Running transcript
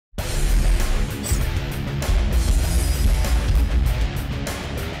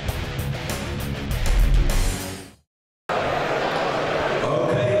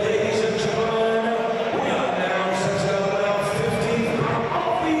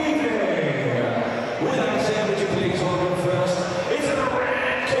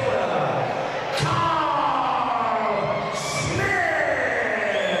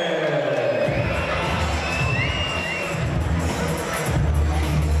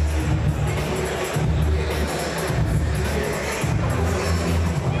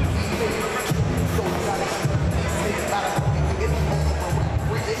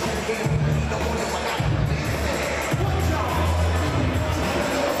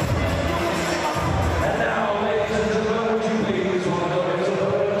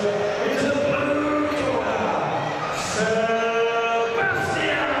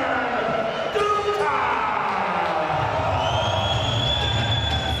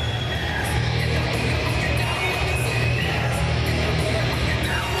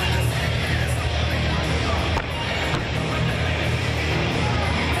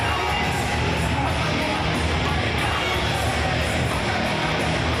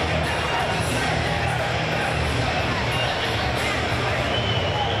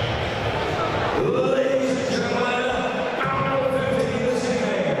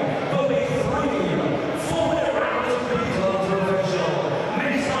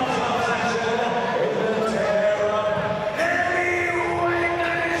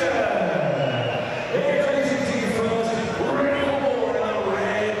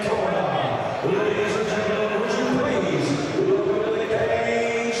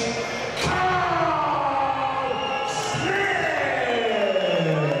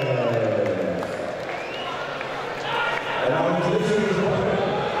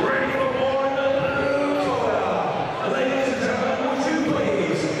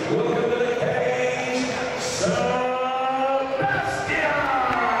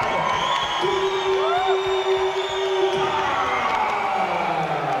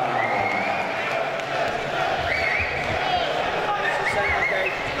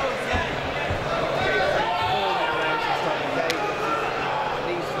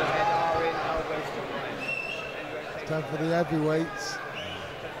Time for the heavyweights.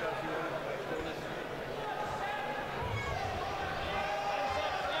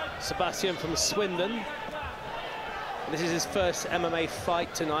 Sebastian from Swindon. This is his first MMA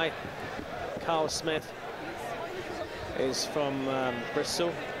fight tonight. Karl Smith is from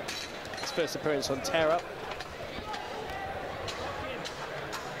Bristol. His first appearance on Terror.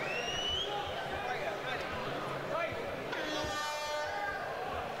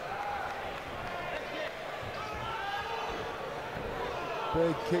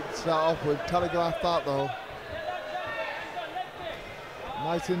 Big kick to start off with. Telegraphed that though.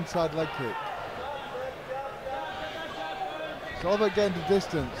 Nice inside leg kick. It's all about getting the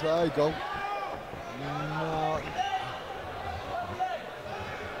distance. There you go. No.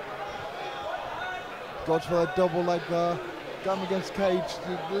 Goes for a double leg there. Got him against cage.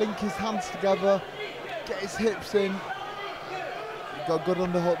 Link his hands together. Get his hips in. Got a good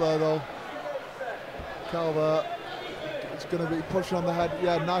underhook there though. Karl there. It's going to be pushing on the head.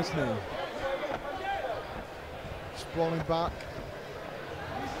 Yeah, nice knee. Sprawling back.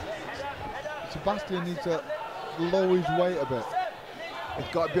 Sebastian needs to lower his weight a bit.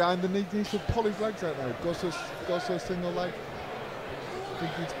 He's got behind the knee. He needs to pull his legs out now. Goes to a single leg. I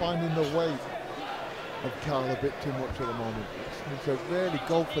think he's finding the weight of Karl a bit too much at the moment. He needs to really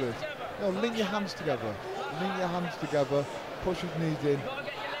go for this. No, link your hands together. Link your hands together. Push his knees in.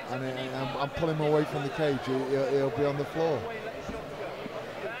 And pull him away from the cage. He'll be on the floor.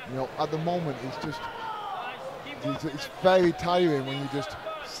 You know, at the moment, it's very tiring when you just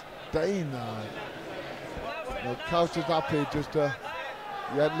stay in there. You know, Karl's just happy just to,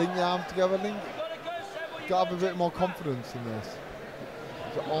 link your arms together. Got to have a bit more confidence in this.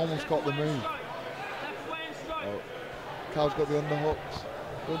 He's almost got the move. Oh, Karl's got the underhooks.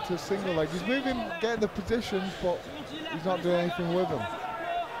 Going to a single leg. He's moving, getting the positions, but he's not doing anything with them.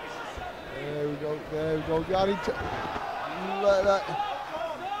 There we go, there we go.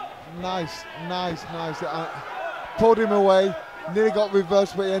 Nice. Pulled him away, nearly got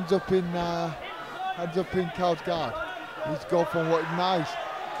reversed, but he ends up in Karl's guard. He's going for what?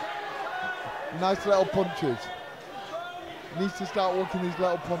 Nice little punches. Needs to start working these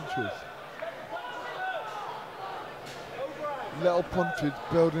little punches. Little punches,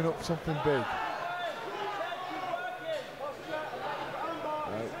 building up something big.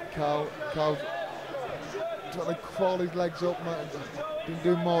 Karl's trying to crawl his legs up, man. Didn't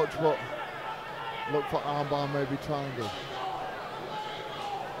do much, but look for armbar, maybe triangle.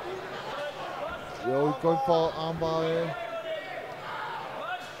 Yo, he's going for armbar here.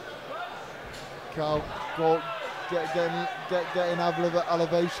 Karl, getting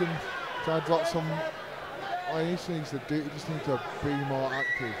elevation, try to drop some. What he just needs to do, he just needs to be more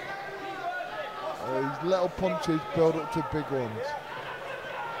active. These little punches build up to big ones.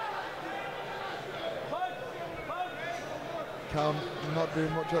 Karl not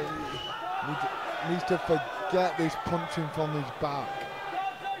doing much. Needs to forget this punching from his back.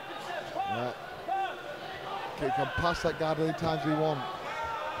 Yeah. He can pass that guard any times he wants.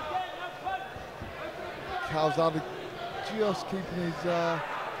 Karl's just keeping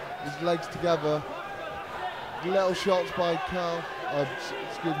his legs together. Little shots by Karl.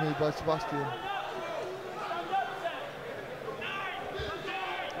 Excuse me, by Sebastian.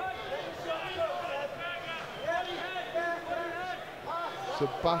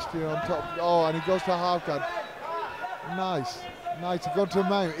 Sebastian on top. Oh, and he goes to half guard. Nice. He got to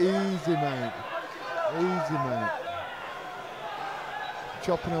mount. Easy mount.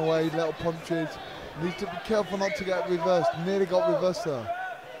 Chopping away, little punches. Needs to be careful not to get reversed. Nearly got reversed there.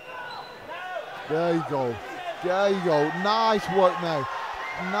 There you go. Nice work now.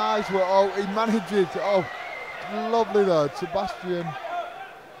 Nice work. Oh, he manages. Oh, lovely there. Sebastian.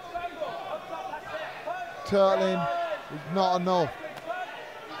 Turtling is not enough.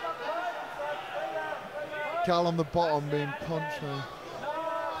 Karl on the bottom being punched now.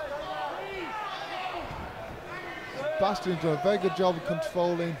 Sebastian's done a very good job of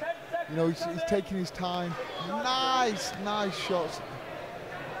controlling. You know, he's taking his time. Nice shots.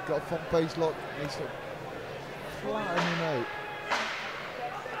 Got a front face lock. He's flattening him out.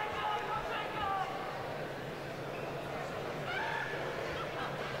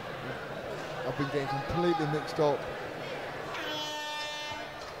 I've been getting completely mixed up.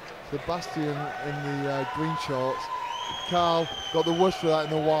 Sebastian in the green shorts. Karl got the worst of that in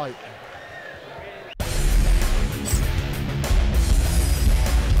the white.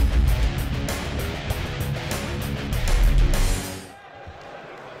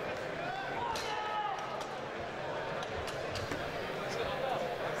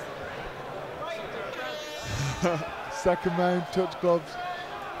 Second main, touch gloves.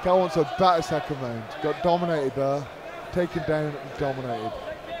 Karl wants a better second main. Got dominated there, taken down and dominated.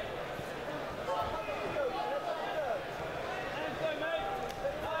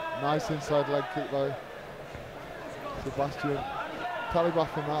 Nice inside leg kick though. Sebastian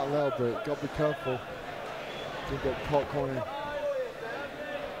telegraphing that a little bit. Got to be careful. Didn't get caught coming in.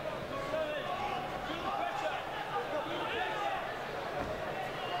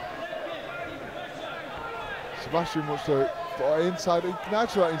 Sebastian wants to inside. He can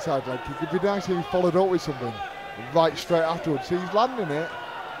actually that inside leg kick. It'd be nice if he followed up with something right straight afterwards. See, he's landing it.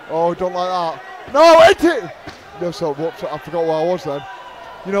 Oh, don't like that. No, hit it! No, so whoops, I forgot where I was then.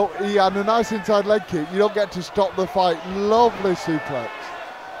 You know, he had a nice inside leg kick. You don't get to stop the fight. Lovely suplex.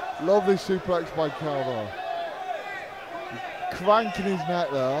 Lovely suplex by Karl there. Cranking his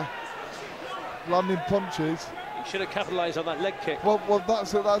neck there. Landing punches. He should have capitalised on that leg kick. Well,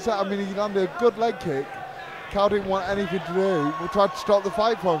 that's it. I mean, he landed a good leg kick. Karl didn't want anything to do. We tried to stop the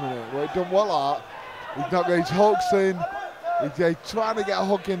fight for a minute. Well, it didn't work like that. He's not getting his hooks in. He's trying to get a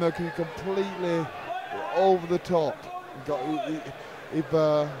hook in there because he's completely over the top. If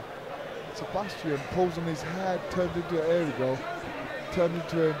Sebastian pulls on his head, turns into here we go, turned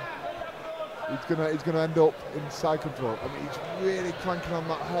into him. He's gonna end up in side control. I mean, he's really cranking on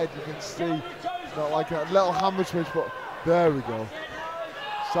that head. You can see it's not like a little hammer switch, but there we go.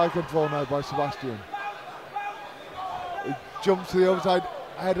 Side control now by Sebastian. He jumps to the other side,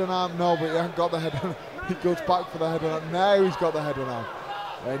 head and arm. No, but he hasn't got the head and he goes back for the head and arm. Now he's got the head and arm.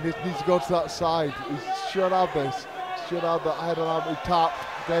 And he needs to go to that side. He should have this. Should have that head and arm. He tapped.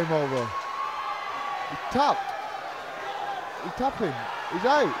 Game over. He tapped. He tapped him. He's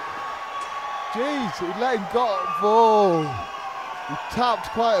out. Jeez, he let him go. Whoa. He tapped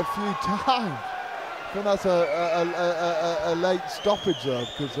quite a few times. I think that's a late stoppage there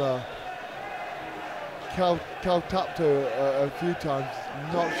because Karl tapped her a few times.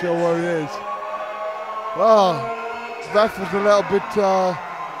 Not sure where he is. Oh, ref was a little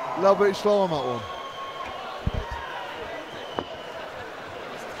bit slow on that one.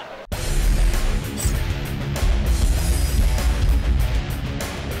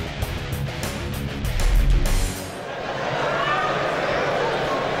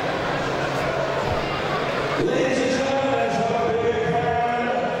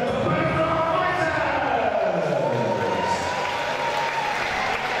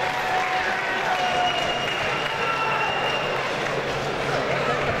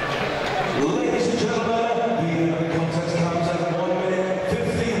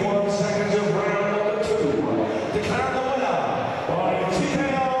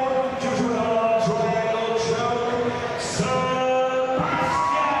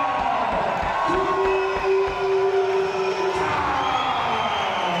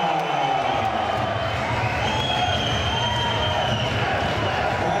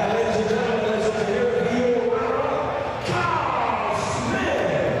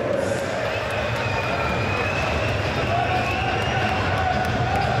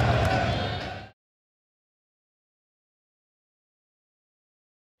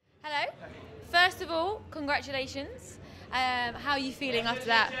 First of all, congratulations. How are you feeling after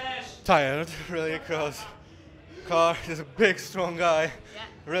that? Tired, really, because Karl is a big, strong guy. Yeah.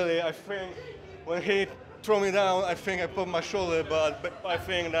 Really, I think when he threw me down, I think I put my shoulder, but I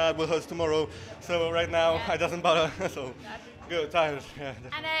think that will hurt tomorrow. So right now, it doesn't bother. So good, tired. Yeah.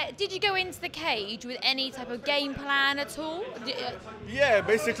 And did you go into the cage with any type of game plan at all? Yeah,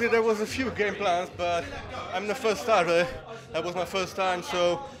 basically there was a few game plans, but I'm the first starter. That was my first time,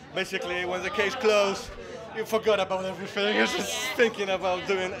 so basically when the cage closed, you forgot about everything. You're just thinking about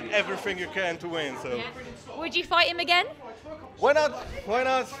doing everything you can to win. So. Yeah. Would you fight him again? Why not? Why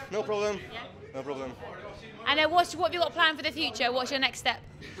not? No problem. Yeah. No problem. And what have you got planned for the future? What's your next step?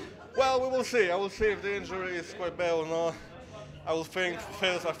 Well, we will see. I will see if the injury is quite bad or not. I will think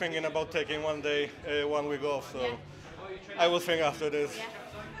first. I'm thinking about taking 1 day, 1 week off. So I will think after this. Yeah.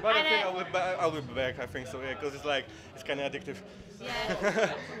 But I think I'll be back. I think so. Yeah, because it's kind of addictive.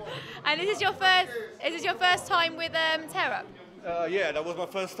 Yeah. And is this your first time with Tear Up? Yeah, that was my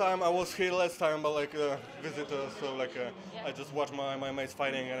first time. I was here last time, but like a visitor. So like I just watch my mates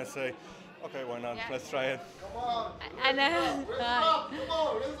fighting, and I say, okay, why not? Let's try it. And and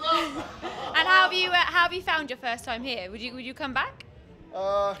how have you found your first time here? Would you come back?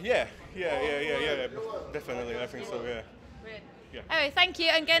 Yeah, definitely. I think so. Yeah. Brilliant. Yeah. Oh, thank you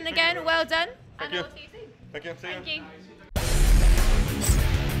again. Well done. Thank you. I'll see you soon. Thank you. See you. Thank you.